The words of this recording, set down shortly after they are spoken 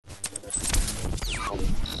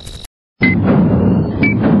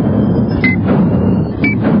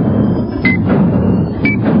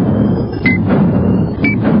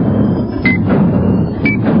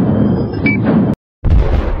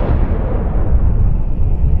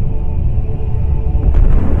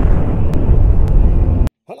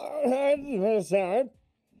sound.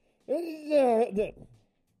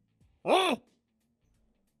 Huh?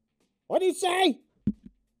 What do you say?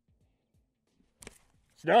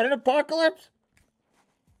 It's not an apocalypse?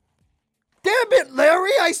 Damn it,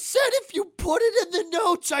 Larry! I said if you put it in the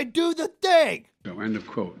notes, I'd do the thing! So, end of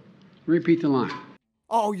quote. Repeat the line.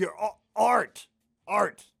 Oh, you're art.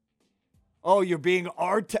 Oh, you're being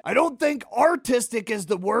I don't think artistic is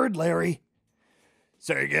the word, Larry.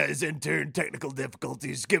 Sorry, guys, intern, technical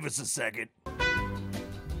difficulties. Give us a second.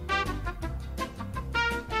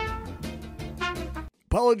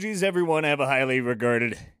 Apologies, everyone. I have a highly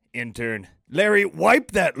regarded intern. Larry,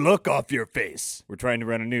 wipe that look off your face. We're trying to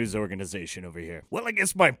run a news organization over here. Well, I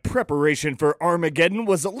guess my preparation for Armageddon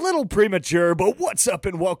was a little premature, but what's up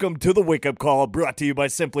and welcome to the Wake Up Call brought to you by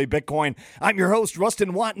Simply Bitcoin. I'm your host,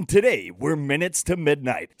 Rustin Watt, and today we're minutes to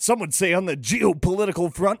midnight. Some would say on the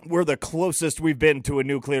geopolitical front, we're the closest we've been to a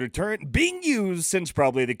nuclear deterrent being used since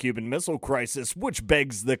probably the Cuban Missile Crisis, which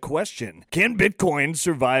begs the question, can Bitcoin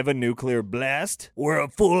survive a nuclear blast or a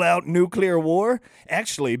full-out nuclear war?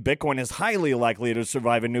 Actually, Bitcoin is highly likely to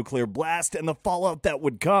survive a nuclear blast and the fallout that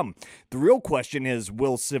would come. The real question is,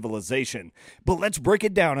 will civilization? But let's break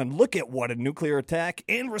it down and look at what a nuclear attack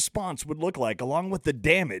and response would look like, along with the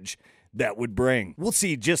damage that would bring. We'll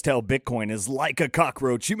see just how Bitcoin is like a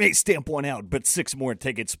cockroach. You may stamp one out, but 6 more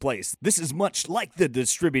take its place. This is much like the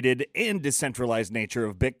distributed and decentralized nature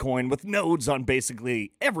of Bitcoin, with nodes on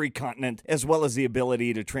basically every continent, as well as the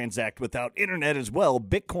ability to transact without internet as well.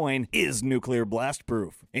 Bitcoin is nuclear blast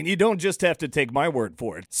proof. And you don't just have to take my word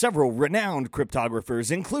for it. Several renowned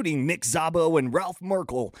cryptographers, including Nick Szabo and Ralph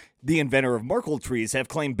Merkle, the inventor of Merkle trees, have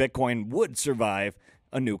claimed Bitcoin would survive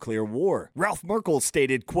a nuclear war. Ralph Merkle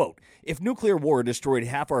stated, quote, "If nuclear war destroyed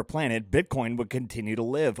half our planet, Bitcoin would continue to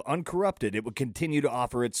live uncorrupted. It would continue to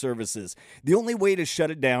offer its services. The only way to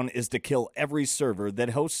shut it down is to kill every server that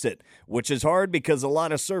hosts it," which is hard because a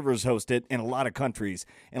lot of servers host it in a lot of countries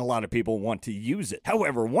and a lot of people want to use it.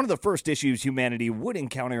 However, one of the first issues humanity would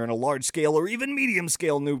encounter in a large scale or even medium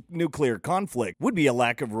scale nuclear conflict would be a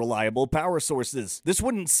lack of reliable power sources. This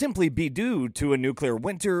wouldn't simply be due to a nuclear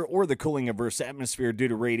winter or the cooling of Earth's atmosphere due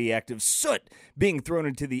to radioactive soot being thrown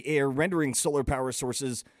into the air, rendering solar power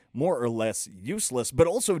sources more or less useless, but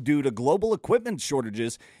also due to global equipment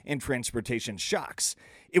shortages and transportation shocks.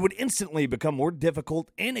 It would instantly become more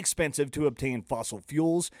difficult and expensive to obtain fossil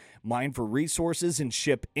fuels, mine for resources, and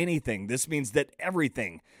ship anything. This means that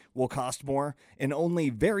everything will cost more, and only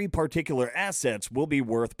very particular assets will be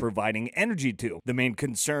worth providing energy to. The main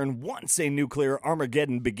concern once a nuclear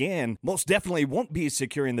Armageddon began most definitely won't be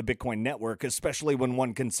securing the Bitcoin network, especially when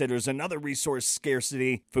one considers another resource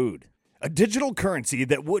scarcity: food. A digital currency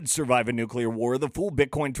that would survive a nuclear war, the full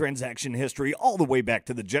Bitcoin transaction history all the way back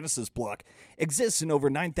to the Genesis block, exists in over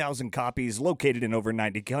 9,000 copies located in over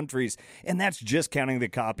 90 countries, and that's just counting the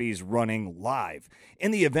copies running live.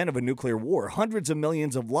 In the event of a nuclear war, hundreds of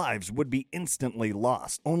millions of lives would be instantly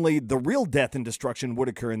lost. Only the real death and destruction would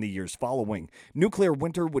occur in the years following. Nuclear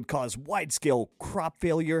winter would cause wide-scale crop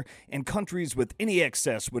failure, and countries with any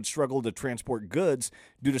excess would struggle to transport goods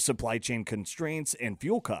due to supply chain constraints and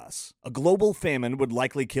fuel costs. A global famine would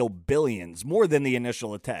likely kill billions, more than the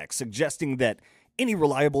initial attack, suggesting that any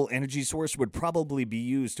reliable energy source would probably be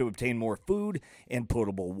used to obtain more food and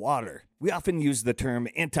potable water. We often use the term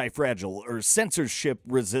anti-fragile or censorship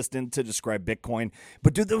resistant to describe Bitcoin,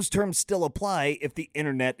 but do those terms still apply if the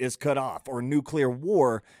internet is cut off or nuclear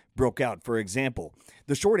war broke out, for example?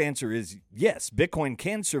 The short answer is yes, Bitcoin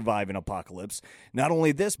can survive an apocalypse. Not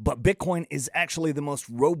only this, but Bitcoin is actually the most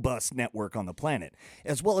robust network on the planet,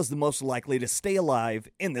 as well as the most likely to stay alive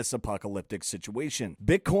in this apocalyptic situation.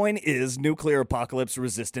 Bitcoin is nuclear apocalypse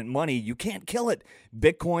resistant money. You can't kill it.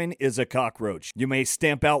 Bitcoin is a cockroach. You may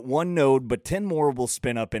stamp out one node, but 10 more will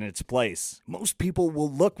spin up in its place. Most people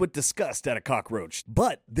will look with disgust at a cockroach,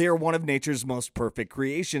 but they're one of nature's most perfect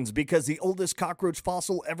creations because the oldest cockroach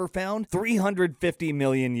fossil ever found, 350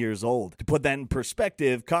 million years old. To put that in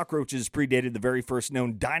perspective, cockroaches predated the very first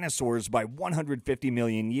known dinosaurs by 150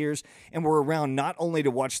 million years and were around not only to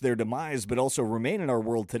watch their demise, but also remain in our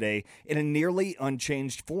world today in a nearly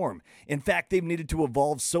unchanged form. In fact, they've needed to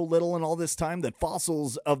evolve so little in all this time that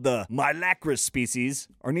fossils of the Mylacris species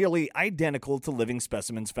are nearly identical to living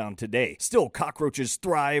specimens found today. Still, cockroaches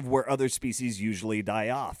thrive where other species usually die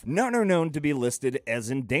off. None are known to be listed as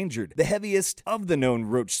endangered. The heaviest of the known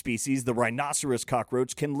roach species, the rhinoceros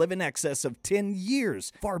cockroach, can live in excess of 10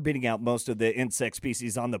 years, far beating out most of the insect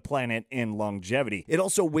species on the planet in longevity. It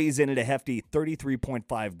also weighs in at a hefty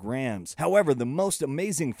 33.5 grams. However, the most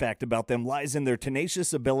amazing fact about them lies in their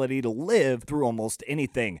tenacious ability to live through almost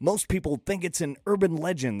anything. Most people think it's an urban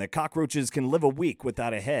legend that cockroaches can live a week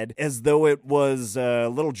without a head, as as though it was a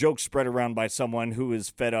little joke spread around by someone who is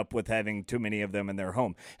fed up with having too many of them in their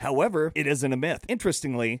home. However, it isn't a myth.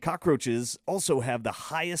 Interestingly, cockroaches also have the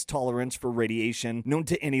highest tolerance for radiation known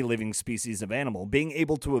to any living species of animal, being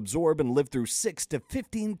able to absorb and live through 6 to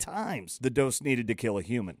 15 times the dose needed to kill a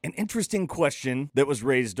human. An interesting question that was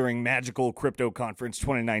raised during Magical Crypto Conference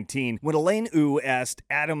 2019 when Elaine Wu asked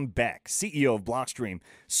Adam Back, CEO of Blockstream,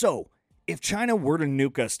 so, if China were to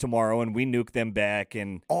nuke us tomorrow and we nuke them back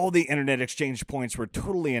and all the internet exchange points were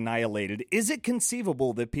totally annihilated, is it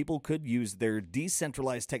conceivable that people could use their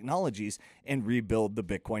decentralized technologies and rebuild the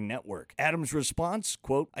Bitcoin network? Adam's response,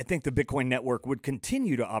 quote, I think the Bitcoin network would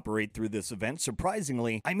continue to operate through this event.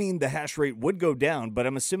 Surprisingly, I mean, the hash rate would go down, but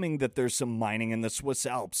I'm assuming that there's some mining in the Swiss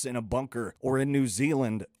Alps, in a bunker, or in New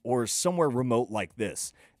Zealand, or somewhere remote like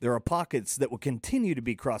this. There are pockets that will continue to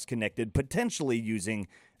be cross-connected, potentially using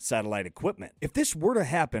satellite equipment. If this were to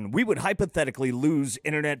happen, we would hypothetically lose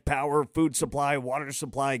internet power, food supply, water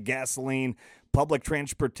supply, gasoline, public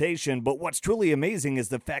transportation, but what's truly amazing is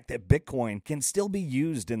the fact that Bitcoin can still be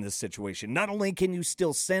used in this situation. Not only can you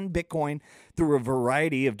still send Bitcoin through a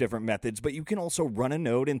variety of different methods, but you can also run a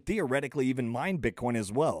node and theoretically even mine Bitcoin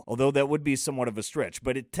as well, although that would be somewhat of a stretch,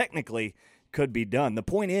 but it technically could be done. The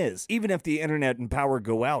point is, even if the internet and power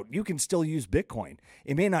go out, you can still use Bitcoin.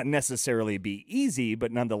 It may not necessarily be easy,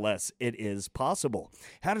 but nonetheless, it is possible.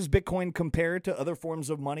 How does Bitcoin compare to other forms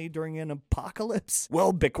of money during an apocalypse?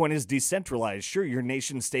 Well, Bitcoin is decentralized. Sure, your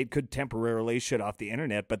nation state could temporarily shut off the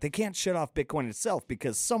internet, but they can't shut off Bitcoin itself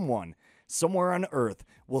because someone somewhere on Earth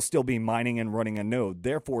will still be mining and running a node,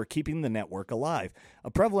 therefore keeping the network alive. A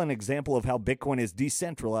prevalent example of how Bitcoin is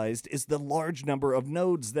decentralized is the large number of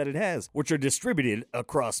nodes that it has, which are distributed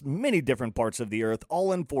across many different parts of the Earth,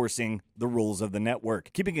 all enforcing the rules of the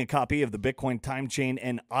network, keeping a copy of the Bitcoin time chain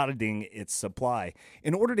and auditing its supply.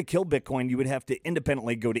 In order to kill Bitcoin, you would have to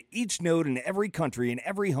independently go to each node in every country and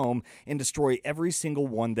every home and destroy every single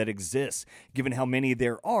one that exists. Given how many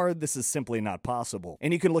there are, this is simply not possible.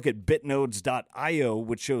 And you can look at bitnodes.io,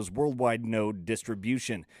 which shows worldwide node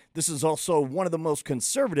distribution. This is also one of the most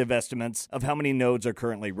conservative estimates of how many nodes are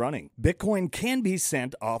currently running. Bitcoin can be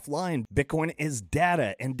sent offline. Bitcoin is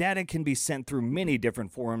data, and data can be sent through many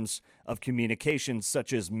different forms of communication,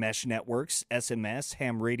 such as mesh networks, SMS,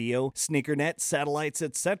 ham radio, sneakernet, satellites,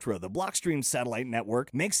 etc. The Blockstream satellite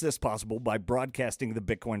network makes this possible by broadcasting the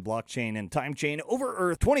Bitcoin blockchain and time chain over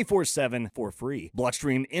Earth 24/7 for free.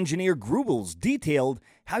 Blockstream engineer Grubels detailed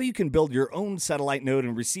how you can build your own satellite node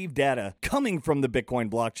and receive data coming from the Bitcoin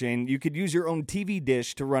blockchain. You could use your own TV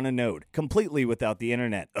dish to run a node, completely without the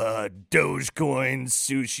internet. Dogecoin,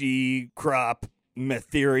 Sushi, Crop,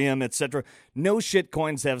 Ethereum, etc. No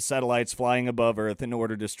shitcoins have satellites flying above Earth in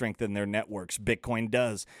order to strengthen their networks. Bitcoin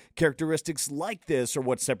does. Characteristics like this are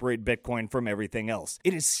what separate Bitcoin from everything else.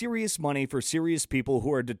 It is serious money for serious people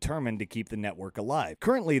who are determined to keep the network alive.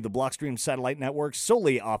 Currently, the Blockstream satellite network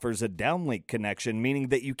solely offers a downlink connection, meaning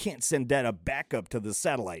that you can't send data back up to the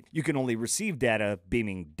satellite. You can only receive data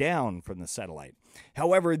beaming down from the satellite.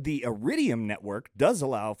 However, the Iridium network does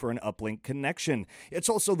allow for an uplink connection. It's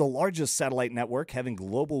also the largest satellite network, having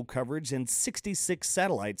global coverage and 66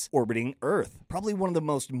 satellites orbiting Earth. Probably one of the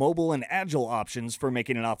most mobile and agile options for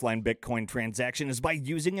making an offline Bitcoin transaction is by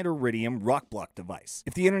using an Iridium rock block device.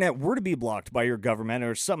 If the internet were to be blocked by your government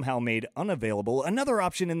or somehow made unavailable, another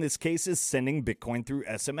option in this case is sending Bitcoin through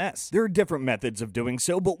SMS. There are different methods of doing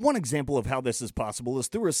so, but one example of how this is possible is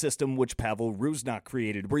through a system which Pavel Rusnak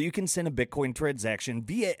created, where you can send a Bitcoin transaction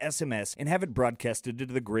via SMS and have it broadcasted to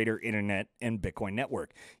the greater internet and Bitcoin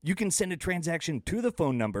network. You can send a transaction to the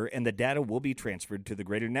phone number and the data will be transferred to the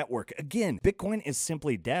greater network. Again, Bitcoin is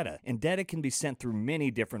simply data, and data can be sent through many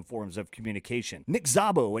different forms of communication. Nick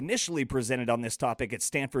Szabo initially presented on this topic at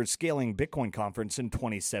Stanford's Scaling Bitcoin Conference in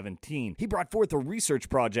 2017. He brought forth a research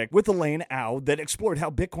project with Elaine Wu that explored how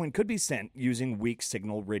Bitcoin could be sent using weak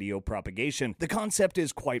signal radio propagation. The concept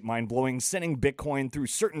is quite mind-blowing, sending Bitcoin through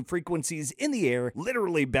certain frequencies in the air,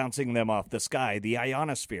 literally bouncing them off the sky, the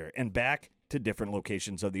ionosphere, and back to different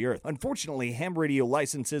locations of the Earth. Unfortunately, ham radio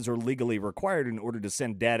licenses are legally required in order to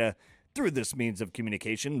send data through this means of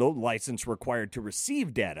communication. No license required to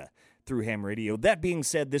receive data through ham radio. That being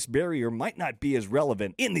said, this barrier might not be as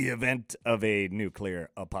relevant in the event of a nuclear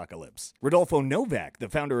apocalypse. Rodolfo Novak, the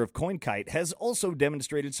founder of CoinKite, has also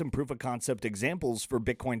demonstrated some proof-of-concept examples for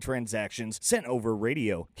Bitcoin transactions sent over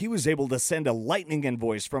radio. He was able to send a lightning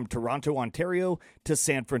invoice from Toronto, Ontario to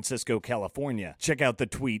San Francisco, California. Check out the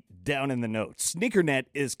tweet down in the notes. SneakerNet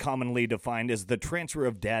is commonly defined as the transfer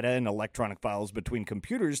of data and electronic files between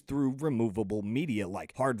computers through removable media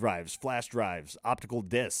like hard drives, flash drives, optical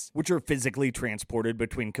discs, which are physically transported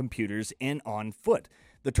between computers and on foot.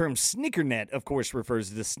 The term sneakernet, of course, refers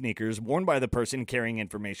to the sneakers worn by the person carrying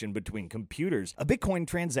information between computers. A Bitcoin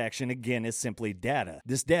transaction, again, is simply data.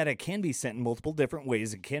 This data can be sent in multiple different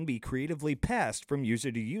ways and can be creatively passed from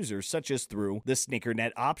user to user, such as through the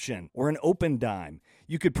sneakernet option or an open dime.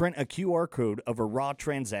 You could print a QR code of a raw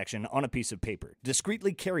transaction on a piece of paper,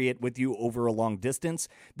 discreetly carry it with you over a long distance,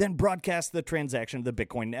 then broadcast the transaction to the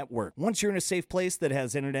Bitcoin network. Once you're in a safe place that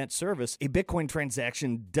has internet service, a Bitcoin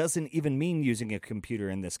transaction doesn't even mean using a computer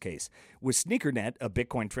in this case. With SneakerNet, a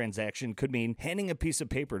Bitcoin transaction could mean handing a piece of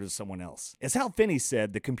paper to someone else. As Hal Finney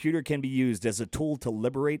said, the computer can be used as a tool to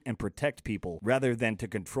liberate and protect people rather than to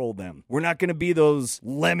control them. We're not going to be those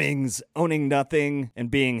lemmings owning nothing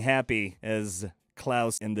and being happy, as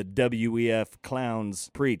Klaus and the WEF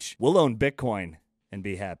clowns preach. We'll own Bitcoin and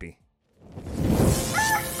be happy.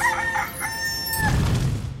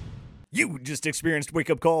 You just experienced Wake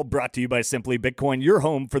Up Call, brought to you by Simply Bitcoin, your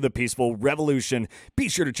home for the peaceful revolution. Be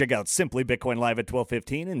sure to check out Simply Bitcoin live at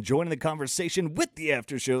 12:15 and join in the conversation with the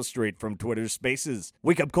after show straight from Twitter Spaces.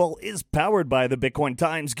 Wake Up Call is powered by the Bitcoin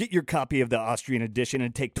Times. Get your copy of the Austrian edition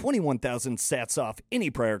and take 21,000 sats off any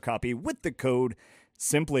prior copy with the code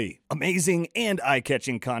SIMPLY. Amazing and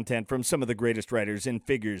eye-catching content from some of the greatest writers and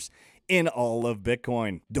figures in all of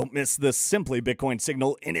Bitcoin. Don't miss the Simply Bitcoin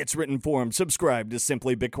signal in its written form. Subscribe to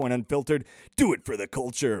Simply Bitcoin Unfiltered. Do it for the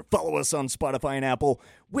culture. Follow us on Spotify and Apple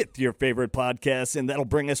with your favorite podcasts, and that'll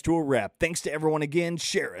bring us to a wrap. Thanks to everyone again.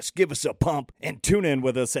 Share us, give us a pump, and tune in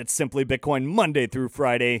with us at Simply Bitcoin Monday through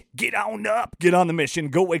Friday. Get on up. Get on the mission.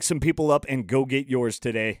 Go wake some people up and go get yours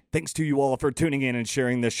today. Thanks to you all for tuning in and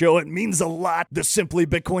sharing the show. It means a lot. The Simply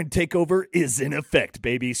Bitcoin takeover is in effect,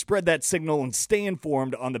 baby. Spread that signal and stay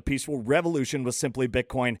informed on the peaceful revolution with Simply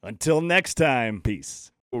Bitcoin. Until next time,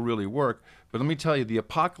 peace. Will really work. But let me tell you, the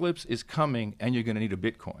apocalypse is coming, and you're going to need a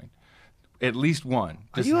Bitcoin. At least one.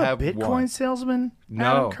 Are you a Bitcoin salesman,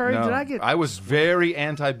 Adam Curry? No. Did I was very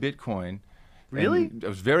anti-Bitcoin. Really? I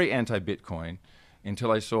was very anti-Bitcoin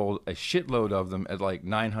until I sold a shitload of them at like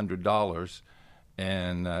 $900,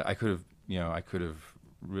 and I could have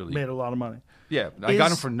really made a lot of money. Yeah, I got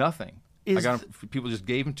them for nothing. People just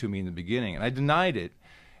gave them to me in the beginning, and I denied it.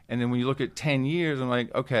 And then when you look at 10 years, I'm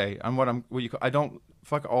like, okay, I don't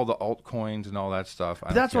fuck all the altcoins and all that stuff.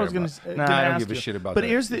 That's what I was going to ask. I don't give a shit about but that.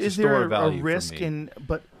 Is there a risk in?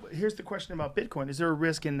 But here's the question about Bitcoin: is there a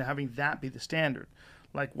risk in having that be the standard?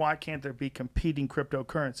 Like, why can't there be competing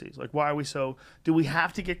cryptocurrencies? Like, why are we so? Do we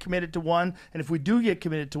have to get committed to one? And if we do get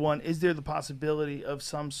committed to one, is there the possibility of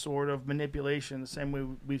some sort of manipulation, the same way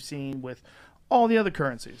we've seen with all the other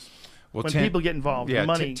currencies? Well, when people get involved,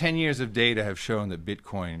 money. 10 years of data have shown that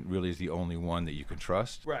Bitcoin really is the only one that you can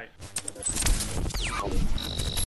trust. Right.